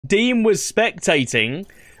Dean was spectating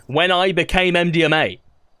when I became MDMA.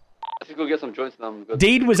 I think we'll get some joints now.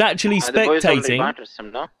 Dean was actually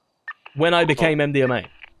spectating when I became MDMA.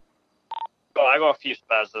 Oh, I got a few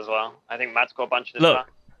spares as well. I think Matt's got a bunch of this.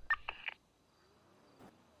 Look.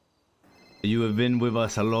 You have been with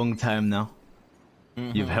us a long time now.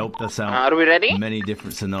 You've helped us out. Are we ready? Many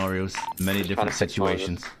different scenarios, many different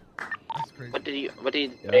situations. That's crazy. What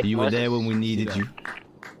did you were there when we needed you.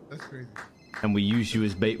 That's crazy. And we used you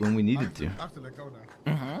as bait when we needed to. I have to let go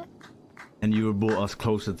now. And you brought us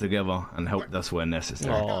closer together and helped us where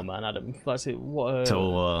necessary. Oh man, Adam, that's it. What a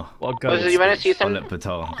so, what a ghost. You want to see I'll some? let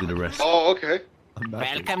Patar do the rest. Oh, okay.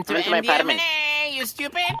 Welcome to my apartment. MDMA, you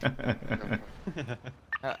stupid!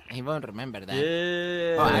 He won't remember that.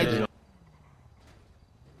 Yeah. Oh, I do.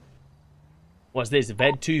 What's this?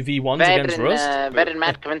 Ved 2v1s against Rust? Ved and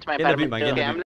Matt come into my apartment.